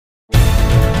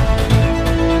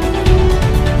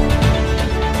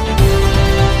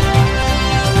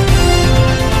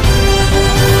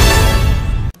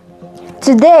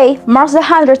Today marks the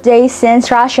 100th day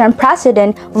since Russian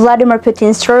President Vladimir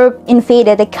Putin's troops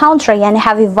invaded the country and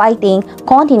heavy fighting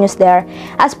continues there,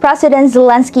 as President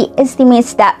Zelensky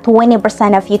estimates that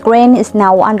 20% of Ukraine is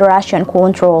now under Russian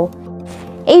control.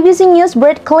 ABC News'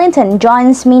 Britt Clinton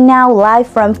joins me now live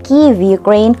from Kyiv,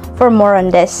 Ukraine, for more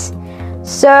on this.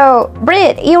 So,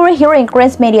 Britt, you were hearing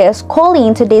Ukraine's media is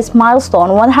calling today's milestone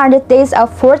 100 days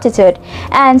of fortitude,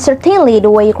 and certainly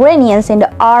the way Ukrainians in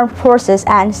the armed forces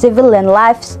and civilian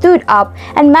life stood up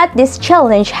and met this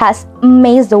challenge has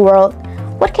amazed the world.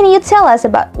 What can you tell us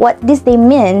about what this day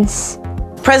means?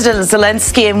 President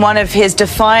Zelensky, in one of his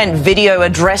defiant video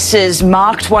addresses,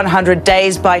 marked 100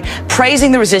 days by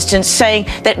praising the resistance, saying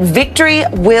that victory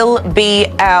will be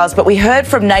ours. But we heard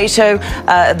from NATO,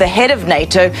 the head of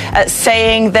NATO,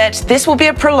 saying that this will be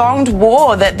a prolonged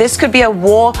war, that this could be a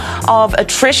war of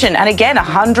attrition. And again,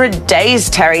 100 days,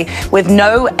 Terry, with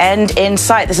no end in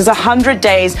sight. This is 100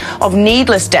 days of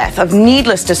needless death, of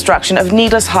needless destruction, of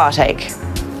needless heartache.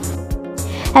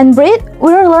 And Britt,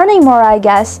 we're learning more, I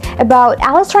guess, about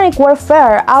electronic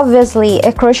warfare, obviously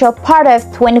a crucial part of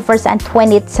 21st and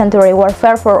 20th century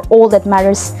warfare for all that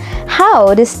matters.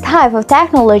 How this type of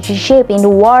technology shaping the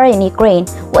war in Ukraine?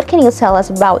 What can you tell us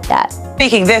about that?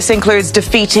 Speaking, this includes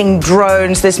defeating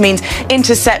drones. This means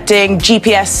intercepting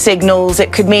GPS signals.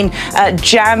 It could mean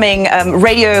jamming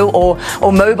radio or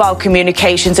mobile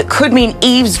communications. It could mean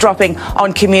eavesdropping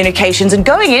on communications. And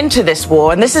going into this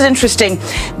war, and this is interesting,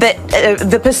 that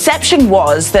the perception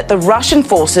was that the Russian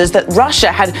forces, that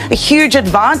Russia had a huge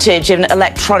advantage in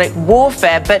electronic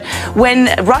warfare. But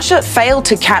when Russia failed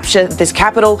to capture this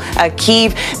capital,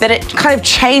 Kyiv, that it kind of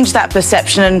changed that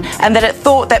perception and that it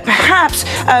thought that perhaps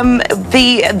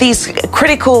these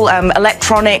critical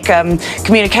electronic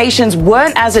communications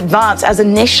weren't as advanced as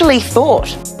initially thought.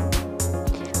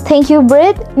 Thank you,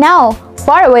 Britt. Now,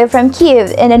 far away from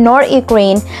Kyiv in the North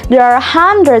Ukraine, there are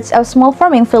hundreds of small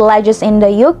farming villages in the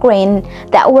Ukraine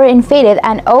that were invaded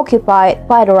and occupied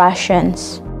by the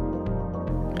Russians.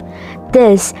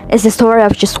 This is the story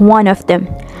of just one of them.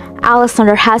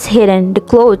 Alexander has hidden the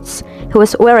clothes he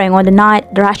was wearing on the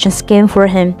night the Russians came for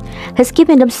him. He's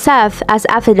keeping them safe as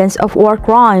evidence of war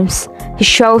crimes. He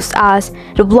shows us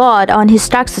the blood on his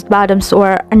tracksuit bottoms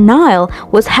where a nail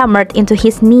was hammered into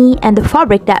his knee and the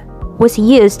fabric that was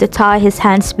used to tie his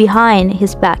hands behind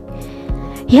his back.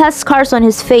 He has scars on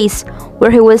his face where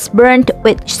he was burnt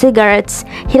with cigarettes.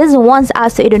 He doesn't want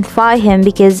us to identify him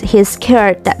because he's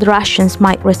scared that the Russians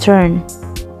might return.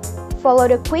 Follow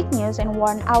the quick news in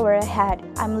 1 hour ahead.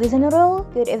 I'm Lizi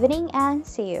Nurul. Good evening and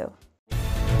see you.